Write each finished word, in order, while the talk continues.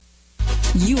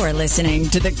You are listening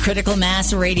to the Critical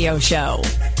Mass Radio Show,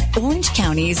 Orange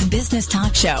County's business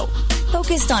talk show,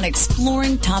 focused on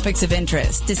exploring topics of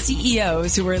interest to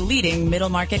CEOs who are leading middle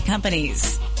market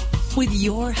companies. With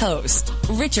your host,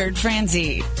 Richard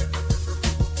Franzi.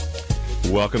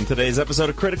 Welcome to today's episode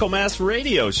of Critical Mass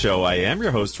Radio Show. I am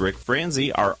your host, Rick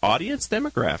Franzi. Our audience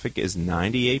demographic is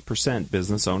 98%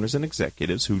 business owners and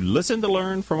executives who listen to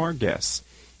learn from our guests.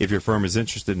 If your firm is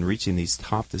interested in reaching these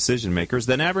top decision makers,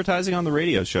 then advertising on the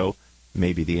radio show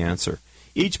may be the answer.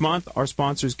 Each month, our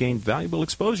sponsors gain valuable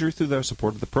exposure through their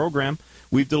support of the program.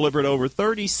 We've delivered over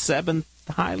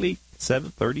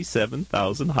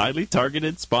 37,000 highly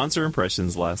targeted sponsor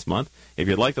impressions last month. If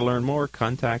you'd like to learn more,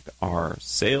 contact our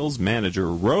sales manager,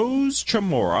 Rose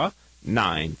Chamora,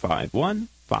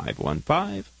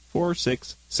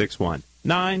 951-515-4661.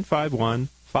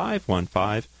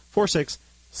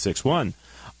 951-515-4661.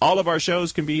 All of our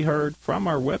shows can be heard from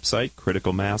our website,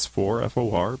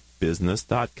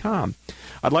 criticalmass4business.com.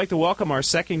 I'd like to welcome our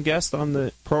second guest on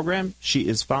the program. She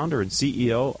is founder and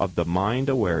CEO of The Mind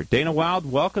Aware. Dana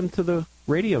Wild, welcome to the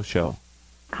radio show.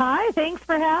 Hi, thanks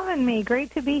for having me. Great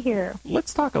to be here.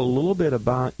 Let's talk a little bit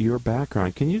about your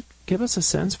background. Can you give us a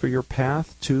sense for your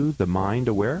path to The Mind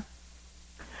Aware?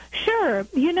 Sure.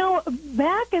 You know,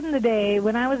 back in the day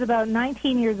when I was about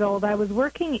 19 years old, I was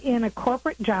working in a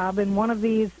corporate job in one of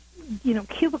these,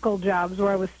 cubicle jobs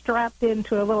where I was strapped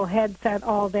into a little headset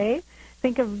all day.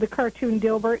 Think of the cartoon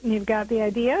Dilbert and you've got the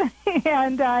idea.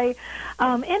 And I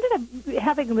ended up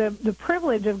having the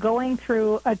privilege of going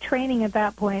through a training at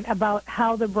that point about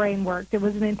how the brain worked. It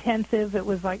was an intensive. It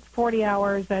was like 40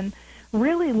 hours and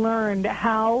really learned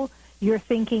how your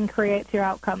thinking creates your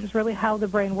outcomes, really how the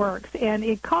brain works. And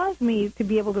it caused me to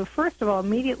be able to, first of all,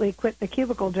 immediately quit the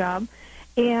cubicle job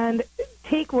and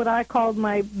take what I called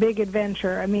my big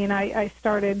adventure. I mean, I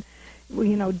started,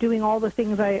 doing all the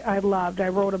things I loved. I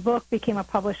wrote a book, became a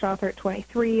published author at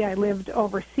 23. I lived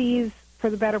overseas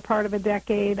for the better part of a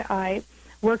decade. I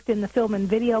worked in the film and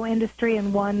video industry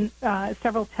and won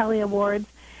several Telly Awards.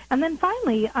 And then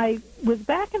finally, I was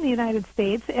back in the United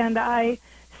States, and I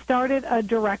started a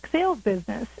direct sales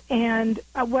business. And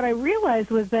what I realized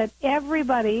was that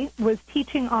everybody was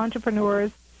teaching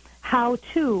entrepreneurs how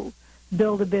to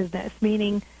build a business,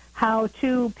 meaning how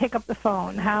to pick up the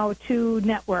phone, how to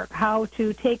network, how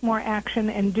to take more action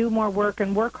and do more work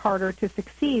and work harder to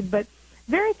succeed. But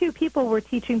very few people were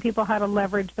teaching people how to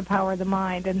leverage the power of the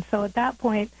mind. And so at that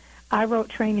point, I wrote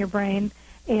Train Your Brain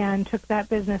and took that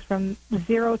business from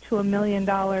 $0 to $1 million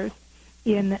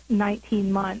in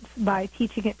 19 months by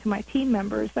teaching it to my team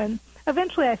members. And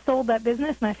eventually I sold that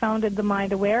business and I founded The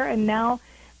Mind Aware, and now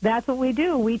that's what we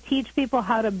do. We teach people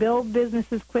how to build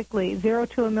businesses quickly, 0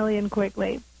 to $1 million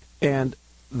quickly. And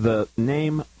the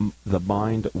name, The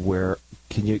Mind Aware,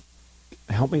 can you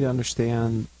help me to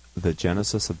understand the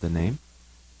genesis of the name?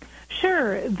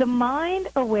 Sure. The Mind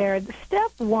Aware,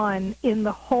 step one in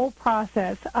the whole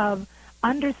process of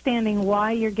understanding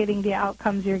why you're getting the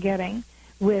outcomes you're getting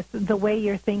with the way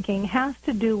you're thinking has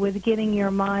to do with getting your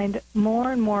mind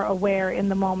more and more aware in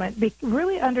the moment,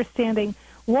 really understanding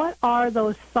what are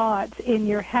those thoughts in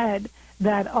your head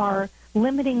that are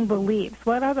limiting beliefs,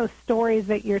 what are those stories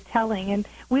that you're telling. And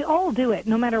we all do it,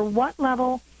 no matter what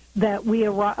level that we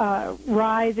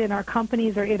rise in our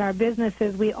companies or in our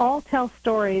businesses, we all tell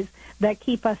stories that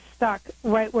keep us stuck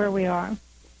right where we are.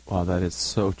 Wow, that is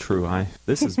so true.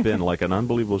 This has been like an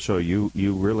unbelievable show. You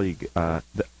really,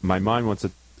 my mind wants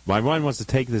to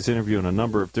take this interview in a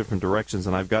number of different directions,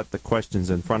 and I've got the questions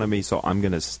in front of me, so I'm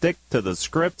going to stick to the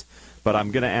script, but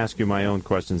I'm going to ask you my own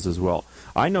questions as well.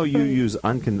 I know you use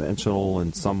unconventional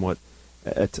and somewhat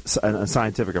a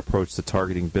scientific approach to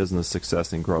targeting business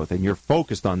success and growth, and you're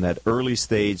focused on that early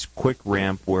stage, quick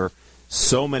ramp where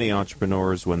so many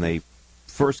entrepreneurs, when they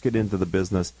first get into the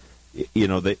business,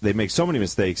 they make so many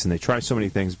mistakes and they try so many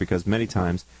things because many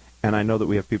times, and I know that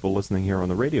we have people listening here on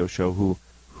the radio show who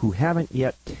haven't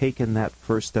yet taken that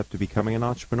first step to becoming an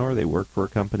entrepreneur. They work for a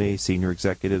company, senior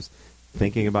executives,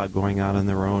 thinking about going out on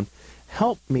their own.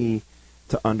 Help me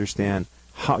to understand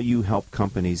how you help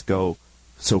companies go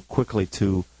so quickly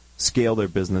to scale their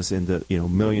business into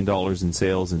 $1 million in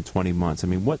sales in 20 months. I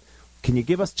mean, what can you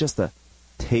give us just a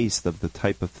taste of the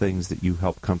type of things that you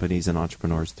help companies and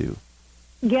entrepreneurs do?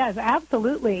 Yes,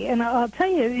 absolutely. And I'll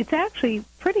tell you, it's actually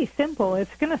pretty simple.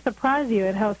 It's going to surprise you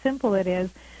at how simple it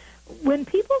is. When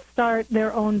people start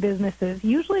their own businesses,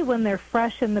 usually when they're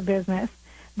fresh in the business,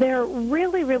 they're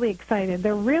really, really excited.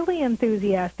 They're really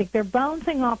enthusiastic. They're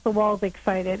bouncing off the walls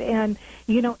excited. And,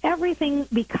 everything,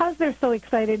 because they're so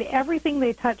excited, everything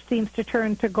they touch seems to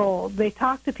turn to gold. They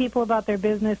talk to people about their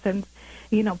business and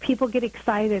people get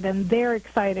excited, and they're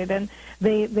excited, and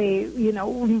they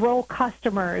enroll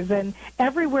customers, and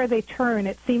everywhere they turn,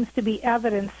 it seems to be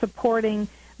evidence supporting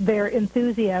their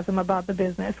enthusiasm about the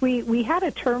business. We had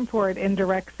a term for it in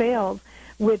direct sales,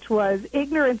 which was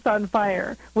ignorance on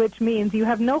fire, which means you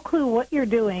have no clue what you're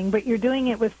doing, but you're doing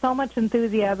it with so much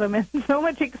enthusiasm and so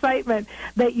much excitement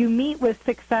that you meet with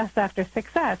success after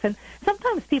success. And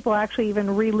sometimes people actually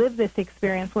even relive this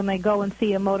experience when they go and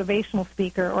see a motivational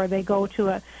speaker or they go to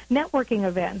a networking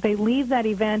event. They leave that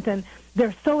event and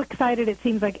they're so excited it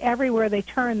seems like everywhere they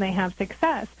turn they have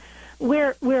success.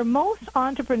 Where most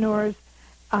entrepreneurs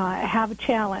have a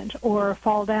challenge or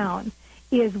fall down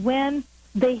is when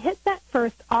they hit that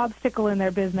first obstacle in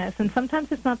their business, and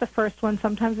sometimes it's not the first one,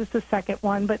 sometimes it's the second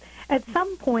one, but at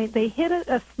some point they hit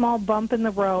a small bump in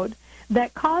the road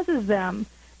that causes them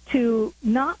to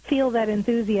not feel that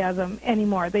enthusiasm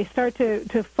anymore. They start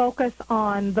to focus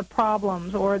on the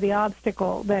problems or the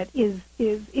obstacle that is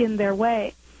in their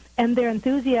way, and their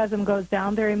enthusiasm goes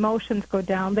down, their emotions go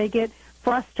down, they get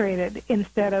frustrated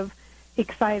instead of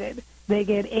excited. They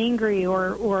get angry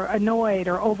or annoyed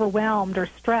or overwhelmed or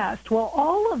stressed. Well,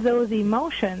 all of those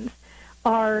emotions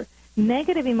are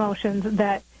negative emotions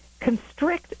that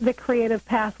constrict the creative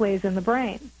pathways in the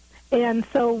brain. And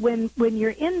so when you're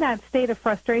in that state of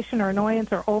frustration or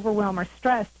annoyance or overwhelm or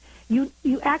stress, you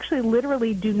actually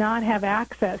literally do not have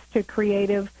access to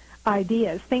creative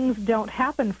ideas. Things don't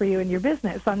happen for you in your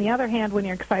business. On the other hand, when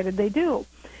you're excited, they do.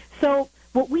 So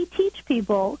what we teach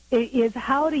people is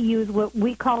how to use what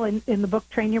we call in the book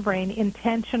Train Your Brain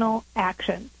intentional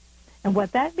action. And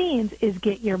what that means is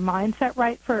get your mindset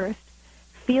right first,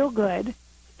 feel good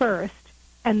first,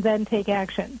 and then take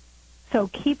action. So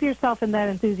keep yourself in that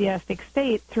enthusiastic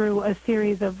state through a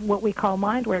series of what we call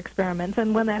mindware experiments.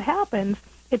 And when that happens,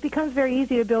 it becomes very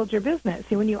easy to build your business.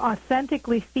 When you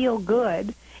authentically feel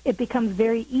good, it becomes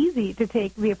very easy to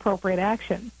take the appropriate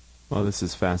action. Well, this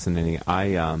is fascinating.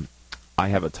 I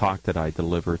have a talk that I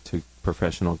deliver to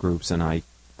professional groups, and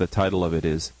the title of it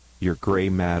is "Your Gray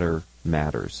Matter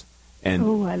Matters."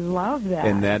 Oh, I love that.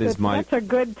 And that's a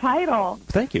good title.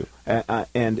 Thank you.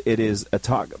 And it is a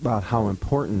talk about how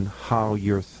important how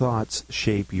your thoughts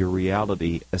shape your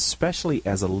reality, especially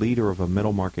as a leader of a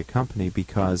middle market company,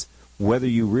 because whether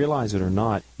you realize it or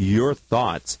not, your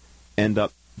thoughts end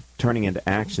up turning into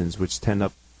actions which tend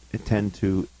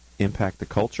to impact the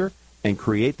culture and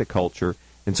create the culture.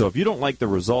 And so if you don't like the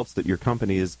results that your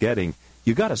company is getting,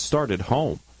 you got to start at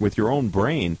home with your own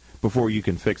brain before you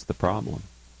can fix the problem.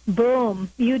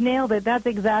 Boom. You nailed it. That's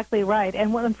exactly right.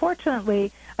 And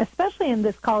unfortunately, especially in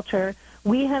this culture,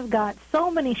 we have got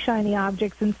so many shiny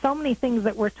objects and so many things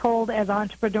that we're told as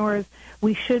entrepreneurs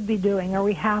we should be doing or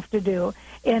we have to do.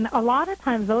 And a lot of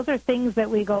times those are things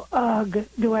that we go, ugh,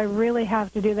 do I really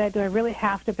have to do that? Do I really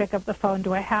have to pick up the phone?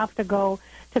 Do I have to go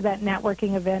to that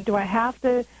networking event? Do I have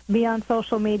to be on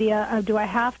social media? Do I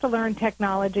have to learn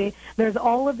technology? There's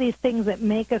all of these things that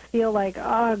make us feel like,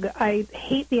 ugh, I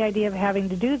hate the idea of having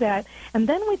to do that. And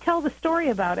then we tell the story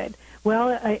about it.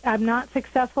 Well, I'm not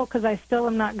successful because I still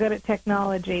am not good at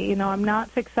technology. I'm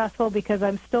not successful because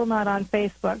I'm still not on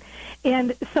Facebook.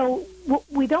 And so what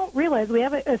we don't realize, we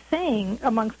have a saying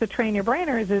amongst the Train Your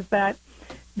Brainers is that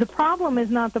the problem is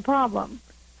not the problem.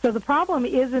 So the problem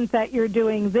isn't that you're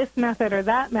doing this method or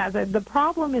that method. The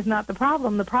problem is not the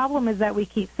problem. The problem is that we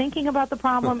keep thinking about the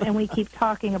problem and we keep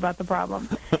talking about the problem.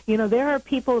 There are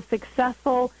people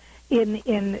successful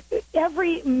in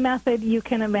every method you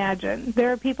can imagine.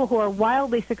 There are people who are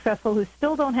wildly successful who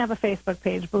still don't have a Facebook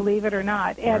page, believe it or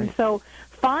not. And right. So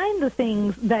find the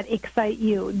things that excite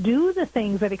you. Do the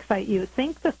things that excite you.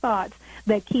 Think the thoughts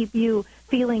that keep you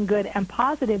feeling good and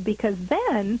positive, because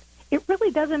then it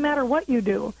really doesn't matter what you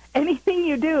do. Anything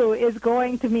you do is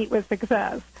going to meet with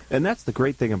success. And that's the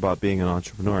great thing about being an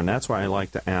entrepreneur, and that's why I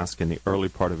like to ask in the early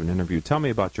part of an interview, tell me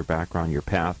about your background, your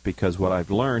path, because what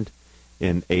I've learned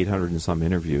in 800 and some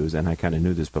interviews, and I kind of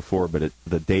knew this before, but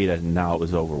the data now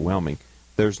is overwhelming.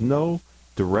 There's no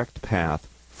direct path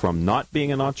from not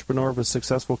being an entrepreneur of a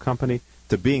successful company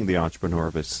to being the entrepreneur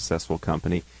of a successful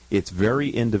company. It's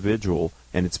very individual,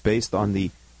 and it's based on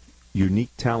the unique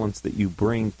talents that you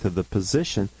bring to the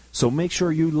position. So make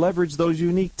sure you leverage those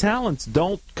unique talents.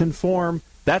 Don't conform.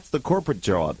 That's the corporate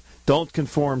job. Don't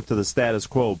conform to the status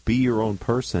quo. Be your own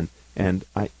person. And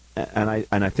I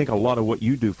think a lot of what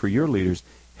you do for your leaders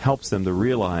helps them to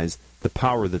realize the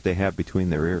power that they have between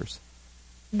their ears.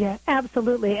 Yeah,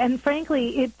 absolutely. And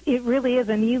frankly, it really is.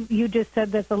 And you just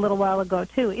said this a little while ago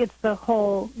too. It's the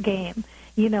whole game.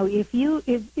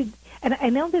 And I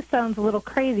know this sounds a little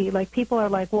crazy. Like people are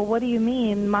like, well, what do you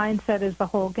mean mindset is the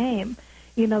whole game?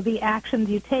 the actions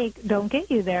you take don't get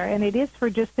you there. And it is for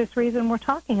just this reason we're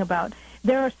talking about.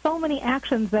 There are so many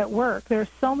actions that work. There are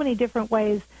so many different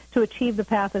ways to achieve the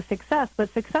path of success,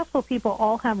 but successful people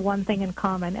all have one thing in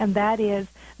common, and that is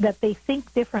that they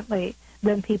think differently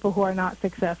than people who are not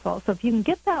successful. So if you can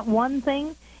get that one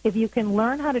thing, if you can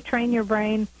learn how to train your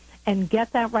brain and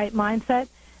get that right mindset,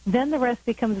 then the rest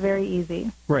becomes very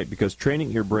easy. Right, because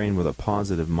training your brain with a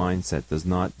positive mindset does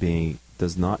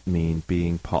not mean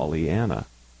being Pollyanna,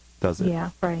 does it?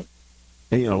 Yeah, right.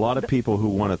 And, a lot of people who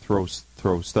want to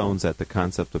throw stones at the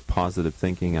concept of positive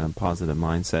thinking and a positive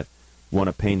mindset want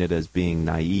to paint it as being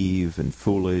naive and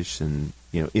foolish and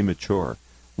immature,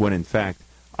 when in fact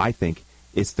I think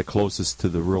it's the closest to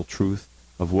the real truth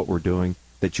of what we're doing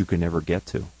that you can ever get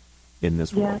to in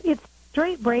this world. Yeah, it's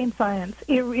straight brain science.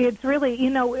 It's really,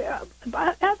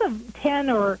 as of 10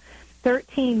 or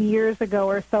 13 years ago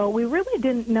or so, we really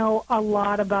didn't know a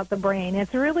lot about the brain.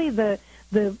 It's really the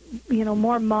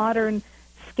more modern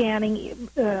scanning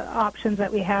options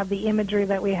that we have, the imagery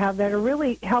that we have, that are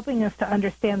really helping us to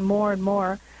understand more and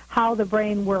more how the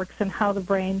brain works and how the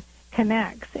brain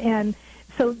connects. And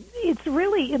so it's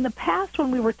really, in the past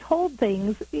when we were told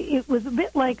things, it was a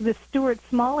bit like the Stuart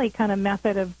Smalley kind of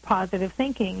method of positive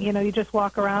thinking. You just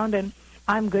walk around and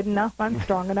I'm good enough, I'm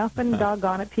strong enough, and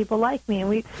doggone it, people like me. And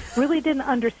we really didn't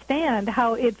understand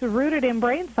how it's rooted in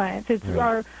brain science. It's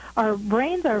our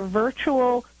brains are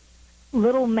virtual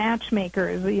little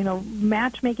matchmakers,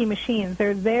 matchmaking machines.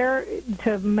 They're there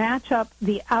to match up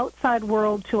the outside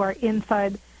world to our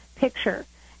inside picture.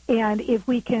 And if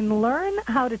we can learn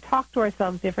how to talk to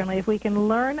ourselves differently, if we can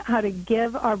learn how to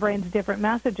give our brains different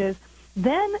messages,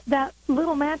 then that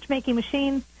little matchmaking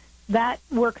machine, that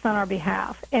works on our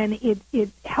behalf, and it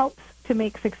helps to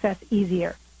make success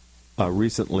easier.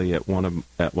 Recently, at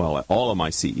all of my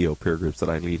CEO peer groups that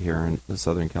I lead here in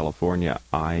Southern California,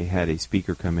 I had a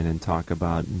speaker come in and talk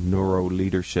about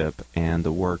neuro-leadership and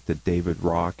the work that David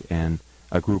Rock and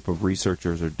a group of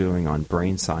researchers are doing on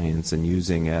brain science and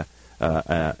using a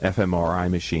fMRI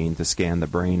machine to scan the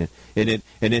brain. And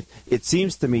it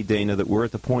seems to me, Dana, that we're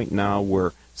at the point now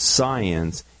where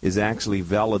science is actually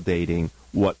validating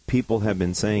what people have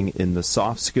been saying in the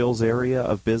soft skills area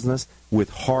of business with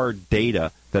hard data,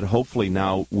 that hopefully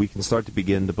now we can start to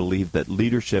begin to believe that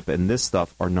leadership and this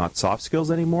stuff are not soft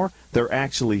skills anymore. They're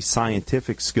actually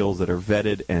scientific skills that are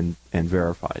vetted and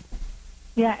verified.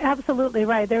 Yeah, absolutely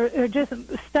right. There are just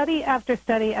study after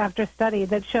study after study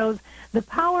that shows the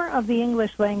power of the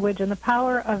English language and the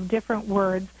power of different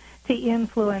words to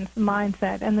influence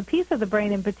mindset. And the piece of the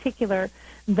brain in particular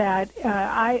that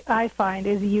I find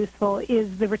is useful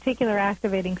is the reticular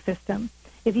activating system.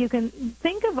 If you can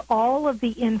think of all of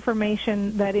the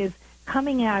information that is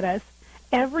coming at us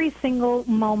every single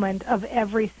moment of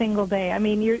every single day. I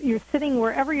mean, you're sitting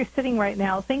wherever you're sitting right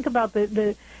now. Think about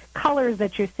the colors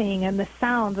that you're seeing and the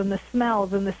sounds and the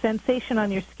smells and the sensation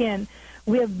on your skin.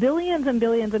 We have billions and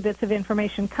billions of bits of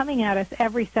information coming at us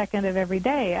every second of every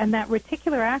day. And that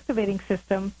reticular activating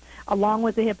system, along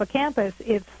with the hippocampus,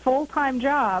 its full-time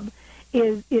job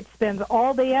is it spends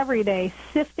all day, every day,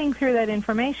 sifting through that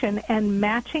information and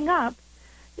matching up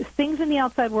things in the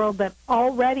outside world that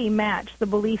already match the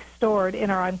beliefs stored in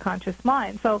our unconscious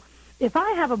mind. So if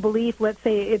I have a belief, let's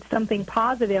say it's something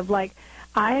positive, like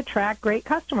I attract great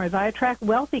customers, I attract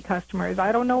wealthy customers,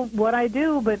 I don't know what I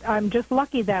do, but I'm just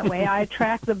lucky that way, I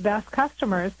attract the best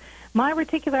customers, my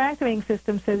reticular activating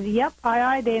system says, yep,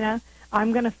 aye, Dana,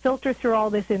 I'm going to filter through all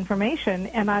this information,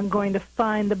 and I'm going to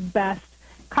find the best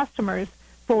customers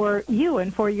for you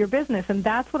and for your business. And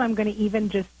that's what I'm going to even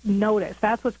just notice.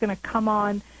 That's what's going to come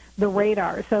on the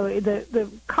radar. So the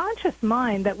conscious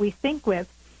mind that we think with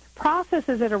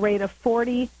processes at a rate of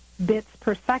 40 bits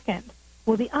per second.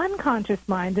 Well, the unconscious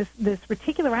mind, this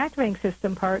reticular activating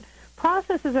system part,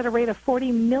 processes at a rate of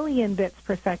 40 million bits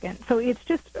per second. So it's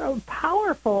just a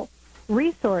powerful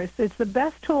resource. It's the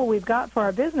best tool we've got for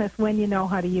our business when you know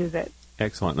how to use it.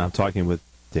 Excellent. And I'm talking with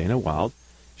Dana Wilde.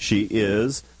 She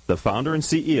is the founder and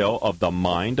CEO of The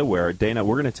Mind Aware. Dana,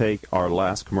 we're going to take our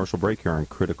last commercial break here on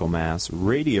Critical Mass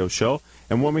Radio Show.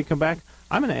 And when we come back,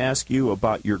 I'm going to ask you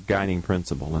about your guiding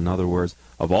principle. In other words,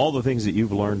 of all the things that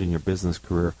you've learned in your business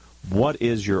career, what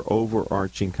is your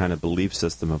overarching kind of belief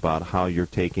system about how you're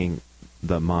taking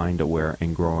the Mind Aware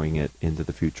and growing it into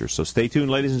the future? So stay tuned,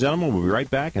 ladies and gentlemen. We'll be right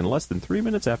back in less than 3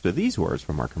 minutes after these words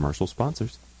from our commercial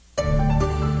sponsors.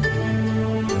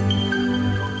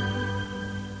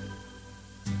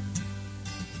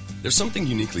 There's something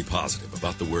uniquely positive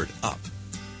about the word up.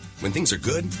 When things are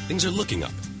good, things are looking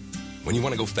up. When you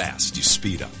want to go fast, you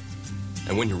speed up.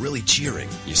 And when you're really cheering,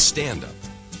 you stand up.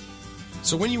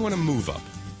 So when you want to move up,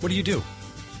 what do?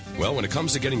 Well, when it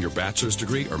comes to getting your bachelor's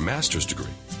degree or master's degree,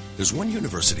 there's one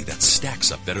university that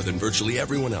stacks up better than virtually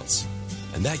everyone else.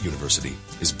 And that university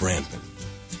is Brandman.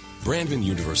 Brandman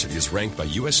University is ranked by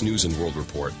U.S. News & World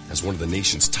Report as one of the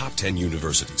nation's top 10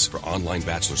 universities for online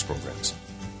bachelor's programs.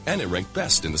 And it ranked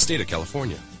best in the state of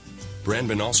California.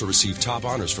 Brandman also received top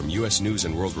honors from U.S. News &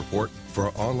 World Report for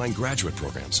our online graduate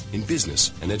programs in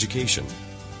business and education.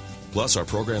 Plus, our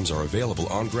programs are available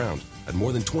on ground at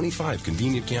more than 25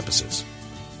 convenient campuses.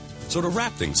 So to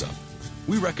wrap things up,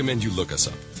 we recommend you look us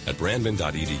up at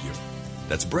brandman.edu.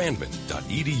 That's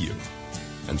brandman.edu.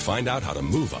 And find out how to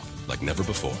move up like never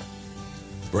before.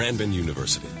 Brandman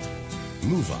University.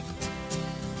 Move up.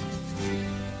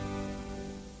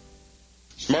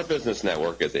 Smart Business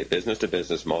Network is a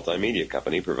business-to-business multimedia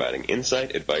company providing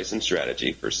insight, advice, and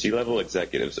strategy for C-level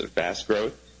executives of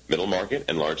fast-growth, middle-market,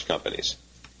 and large companies.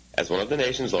 As one of the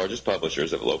nation's largest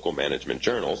publishers of local management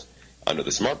journals, under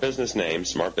the Smart Business name,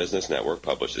 Smart Business Network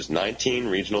publishes 19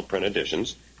 regional print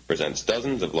editions, presents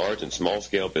dozens of large and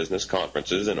small-scale business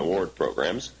conferences and award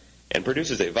programs, and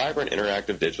produces a vibrant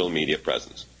interactive digital media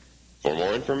presence. For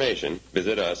more information,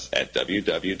 visit us at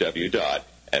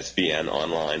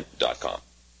www.sbnonline.com.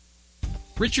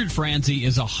 Richard Franzi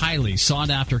is a highly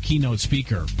sought-after keynote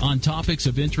speaker on topics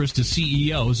of interest to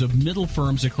CEOs of middle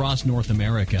firms across North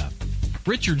America.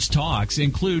 Richard's talks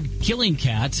include Killing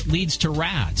Cats Leads to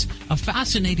Rats, a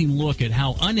fascinating look at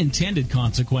how unintended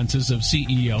consequences of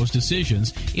CEOs'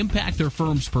 decisions impact their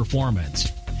firm's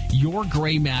performance. Your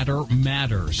Gray Matter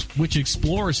Matters, which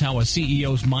explores how a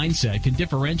CEO's mindset can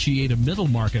differentiate a middle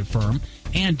market firm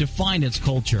and define its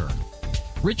culture.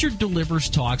 Richard delivers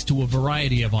talks to a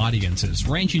variety of audiences,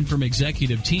 ranging from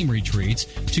executive team retreats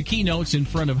to keynotes in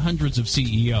front of hundreds of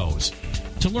CEOs.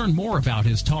 To learn more about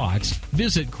his talks,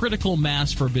 visit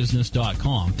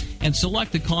criticalmassforbusiness.com and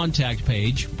select the contact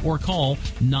page or call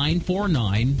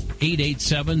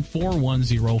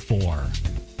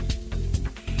 949-887-4104.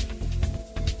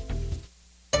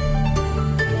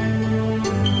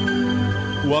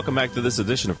 Welcome back to this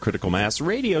edition of Critical Mass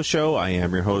Radio Show. I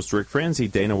am your host, Rick Franzi.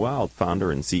 Dana Wilde,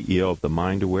 founder and CEO of The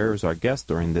Mind Aware, is our guest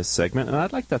during this segment. And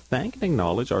I'd like to thank and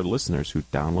acknowledge our listeners who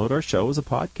download our show as a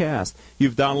podcast.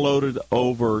 You've downloaded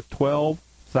over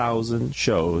 12,000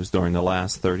 shows during the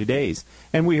last 30 days.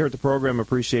 And we here at the program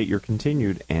appreciate your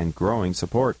continued and growing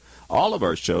support. All of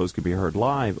our shows can be heard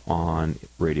live on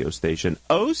radio station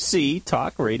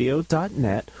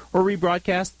octalkradio.net or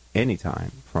rebroadcast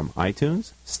anytime from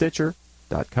iTunes, Stitcher,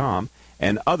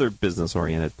 and other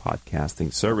business-oriented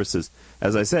podcasting services.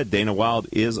 As I said, Dana Wilde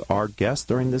is our guest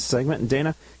during this segment. And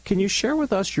Dana, can you share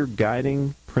with us your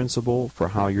guiding principle for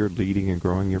how you're leading and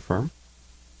growing your firm?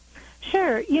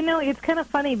 Sure. You know, it's kind of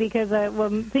funny because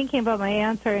I'm thinking about my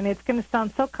answer, and it's going to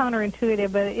sound so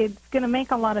counterintuitive, but it's going to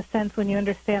make a lot of sense when you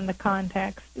understand the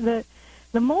context. The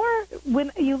more,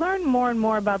 when you learn more and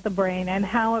more about the brain and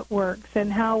how it works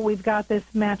and how we've got this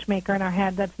matchmaker in our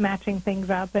head that's matching things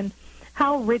up, and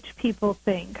how rich people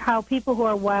think, how people who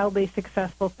are wildly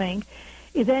successful think,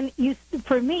 then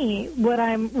for me, what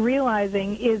I'm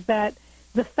realizing is that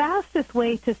the fastest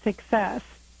way to success,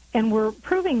 and we're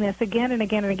proving this again and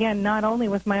again and again, not only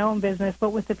with my own business,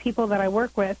 but with the people that I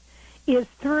work with, is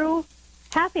through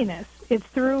happiness. It's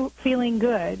through feeling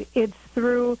good. It's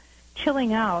through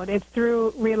chilling out. It's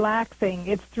through relaxing.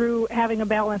 It's through having a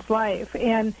balanced life.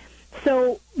 And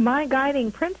so my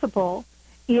guiding principle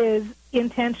is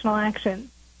intentional action.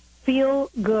 Feel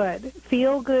good.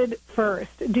 Feel good first.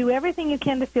 Do everything you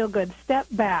can to feel good. Step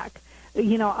back.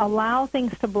 Allow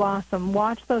things to blossom.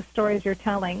 Watch those stories you're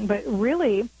telling. But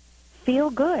really, feel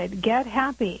good. Get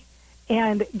happy.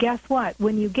 And guess what?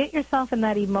 When you get yourself in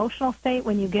that emotional state,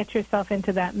 when you get yourself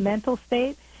into that mental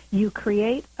state, you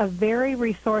create a very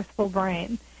resourceful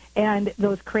brain. And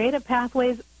those creative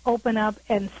pathways open up,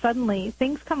 and suddenly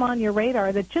things come on your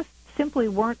radar that just simply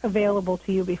weren't available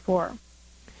to you before.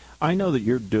 I know that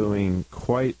you're doing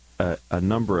quite a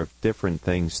number of different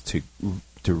things to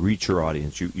reach your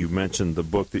audience. You mentioned the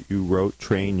book that you wrote,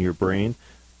 Train Your Brain,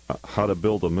 How to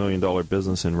Build $1 Million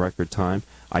Business in Record Time.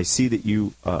 I see that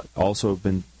you also have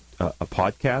been a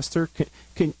podcaster.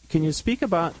 Can you speak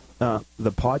about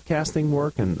the podcasting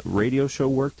work and radio show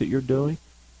work that you're doing?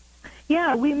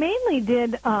 Yeah, we mainly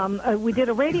did a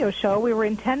radio show. We were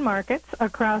in 10 markets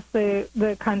across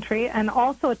the country, and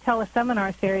also a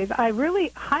teleseminar series. I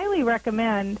really highly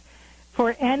recommend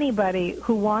for anybody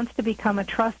who wants to become a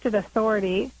trusted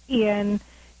authority in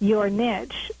your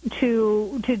niche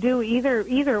to do either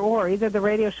the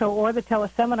radio show or the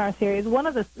teleseminar series. One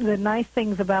of the nice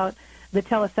things about the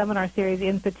teleseminar series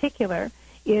in particular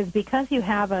is because you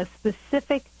have a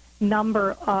specific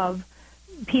number of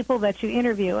people that you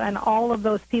interview, and all of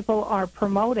those people are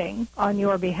promoting on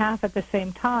your behalf at the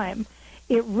same time,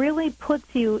 it really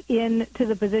puts you into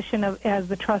the position of as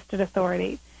the trusted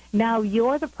authority. Now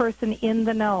you're the person in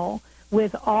the know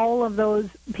with all of those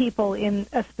people in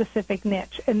a specific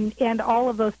niche, and all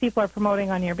of those people are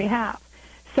promoting on your behalf.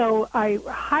 So I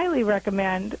highly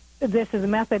recommend this as a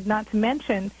method, not to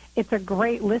mention it's a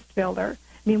great list builder.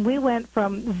 I mean, we went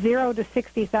from 0 to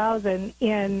 60,000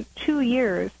 in 2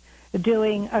 years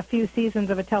doing a few seasons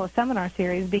of a teleseminar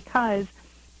series because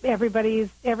everybody's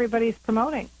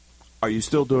promoting. Are you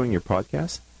still doing your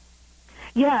podcast?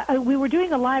 Yeah, we were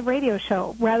doing a live radio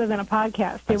show rather than a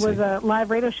podcast. It was a live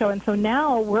radio show, and so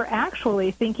now we're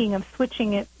actually thinking of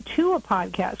switching it to a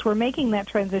podcast. We're making that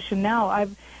transition now.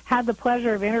 I've had the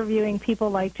pleasure of interviewing people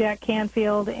like Jack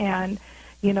Canfield and,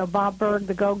 Bob Berg,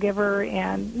 the Go-Giver,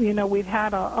 and, we've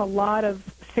had a lot of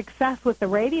success with the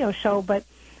radio show, but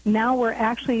now we're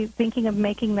actually thinking of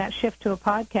making that shift to a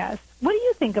podcast. What do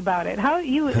you think about it? How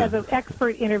you, as an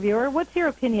expert interviewer, what's your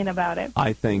opinion about it?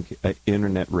 I think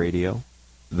internet radio,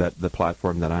 that the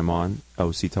platform that I'm on,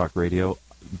 OC Talk Radio,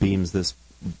 beams this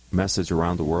message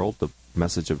around the world, the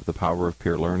message of the power of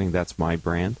peer learning. That's my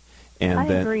brand. And I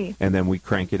agree. And then we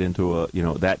crank it into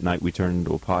that night we turn it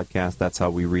into a podcast. That's how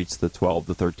we reach the 12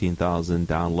 to 13,000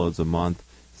 downloads a month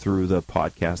through the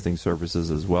podcasting services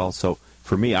as well. So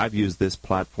for me, I've used this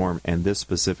platform and this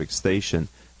specific station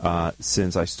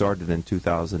since I started in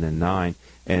 2009,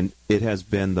 and it has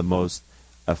been the most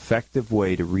effective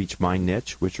way to reach my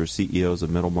niche, which are CEOs of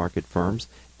middle market firms.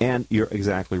 And you're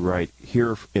exactly right.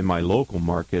 Here in my local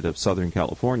market of Southern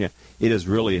California, it has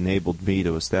really enabled me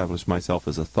to establish myself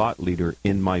as a thought leader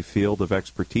in my field of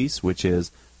expertise, which is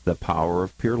the power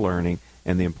of peer learning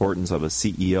and the importance of a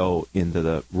CEO into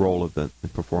the role of the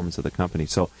performance of the company.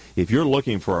 So if you're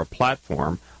looking for a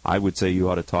platform, I would say you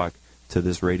ought to talk to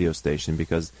this radio station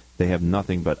because they have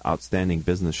nothing but outstanding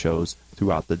business shows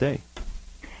throughout the day.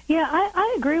 Yeah,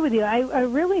 I agree with you. I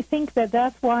really think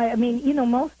that's why,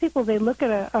 most people, they look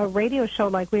at a radio show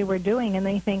like we were doing and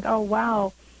they think, oh,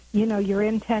 wow, you're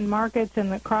in 10 markets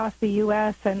and across the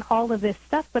U.S. and all of this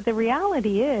stuff. But the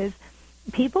reality is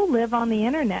people live on the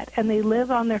Internet and they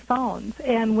live on their phones.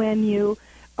 And when you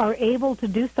are able to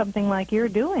do something like you're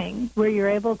doing, where you're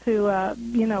able to,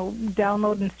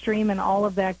 download and stream and all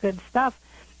of that good stuff,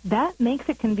 that makes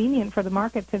it convenient for the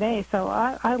market today. So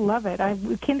I love it.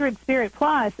 Kindred Spirit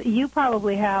Plus, you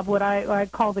probably have what I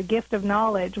call the gift of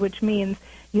knowledge, which means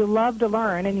you love to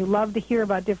learn and you love to hear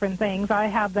about different things. I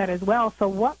have that as well. So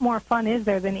what more fun is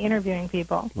there than interviewing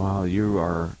people? Well, you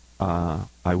are,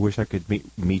 I wish I could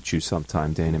meet you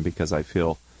sometime, Dana, because I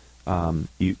feel I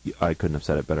couldn't have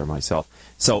said it better myself.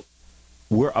 So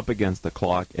we're up against the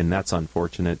clock, and that's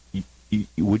unfortunate.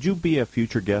 Would you be a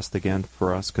future guest again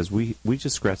for us? Because we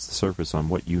just scratched the surface on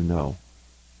what you know.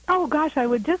 Oh, gosh, I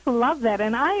would just love that.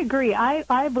 And I agree.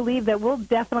 I believe that we'll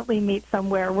definitely meet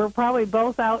somewhere. We're probably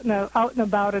both out and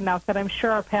about enough that I'm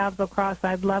sure our paths will cross.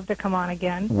 I'd love to come on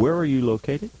again. Where are you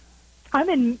located? I'm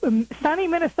in sunny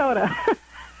Minnesota.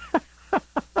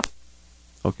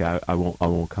 Okay, I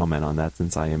won't comment on that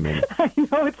since I am in. I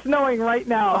know it's snowing right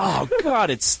now. Oh God,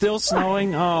 it's still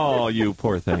snowing. Oh, you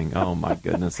poor thing. Oh my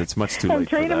goodness, it's much too late. I'm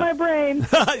training my brain.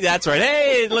 That's right.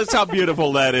 Hey, look how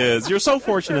beautiful that is. You're so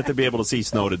fortunate to be able to see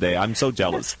snow today. I'm so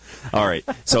jealous. All right.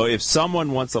 So if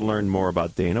someone wants to learn more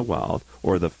about Dana Wilde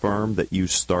or the firm that you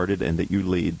started and that you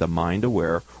lead, The Mind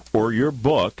Aware, or your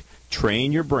book,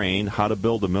 Train Your Brain: How to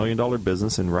Build a $1 Million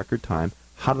Business in Record Time,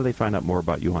 how do they find out more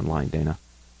about you online, Dana?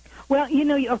 Well,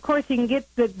 of course, you can get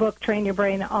the book, Train Your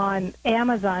Brain, on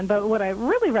Amazon. But what I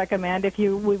really recommend, if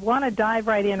you want to dive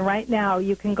right in right now,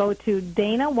 you can go to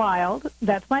Dana Wilde.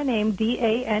 That's my name,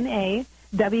 DanaWilde,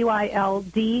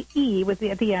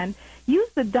 at the end. Use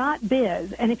the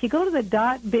 .biz. And if you go to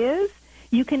the .biz,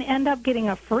 you can end up getting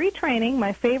a free training,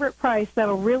 my favorite price, that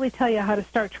will really tell you how to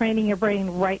start training your brain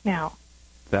right now.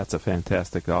 That's a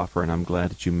fantastic offer, and I'm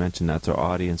glad that you mentioned that to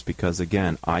our audience because,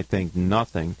 again, I think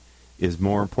nothing is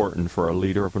more important for a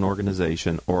leader of an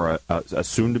organization or a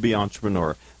soon-to-be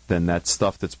entrepreneur than that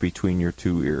stuff that's between your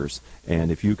two ears.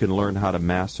 And if you can learn how to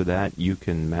master that, you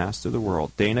can master the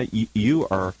world. Dana,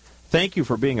 thank you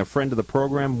for being a friend of the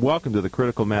program. Welcome to the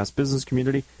Critical Mass Business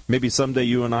Community. Maybe someday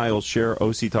you and I will share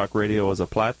OC Talk Radio as a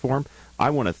platform. I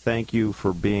want to thank you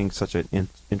for being such an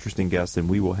interesting guest, and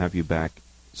we will have you back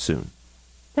soon.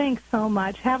 Thanks so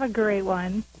much. Have a great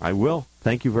one. I will.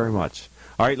 Thank you very much.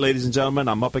 All right, ladies and gentlemen,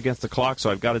 I'm up against the clock,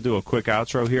 so I've got to do a quick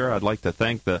outro here. I'd like to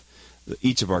thank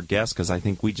each of our guests because I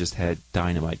think we just had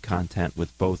dynamite content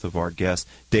with both of our guests.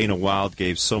 Dana Wilde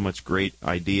gave so much great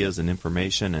ideas and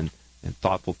information, and and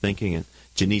thoughtful thinking. And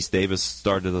Janice Davis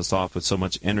started us off with so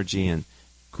much energy and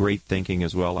great thinking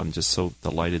as well. I'm just so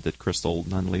delighted that Crystal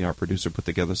Nunley, our producer, put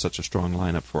together such a strong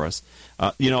lineup for us.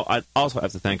 I also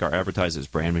have to thank our advertisers,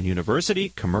 Brandman University,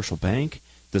 Commercial Bank,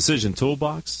 Decision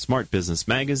Toolbox, Smart Business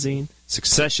Magazine,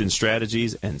 Succession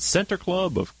Strategies, and Center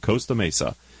Club of Costa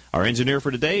Mesa. Our engineer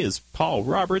for today is Paul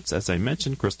Roberts. As I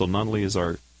mentioned, Crystal Nunley is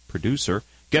our producer.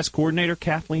 Guest coordinator,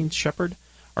 Kathleen Shepard.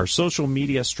 Our social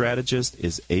media strategist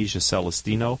is Asia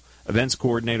Celestino. Events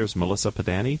coordinators, Melissa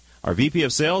Padani. Our VP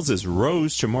of Sales is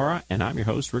Rose Chamora, and I'm your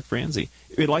host, Rick Franzi.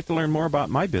 If you'd like to learn more about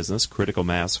my business, Critical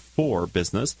Mass for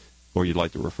Business, or you'd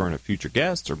like to refer in a future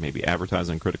guest or maybe advertise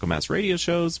on Critical Mass radio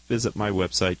shows, visit my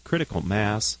website,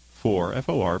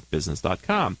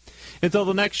 criticalmass4business.com. Until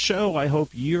the next show, I hope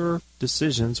your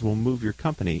decisions will move your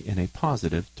company in a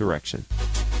positive direction.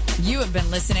 You have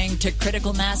been listening to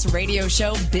Critical Mass Radio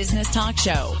Show Business Talk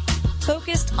Show,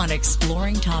 focused on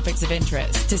exploring topics of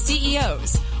interest to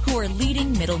CEOs who are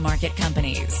leading middle market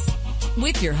companies.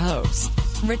 With your host,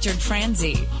 Richard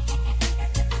Franzi.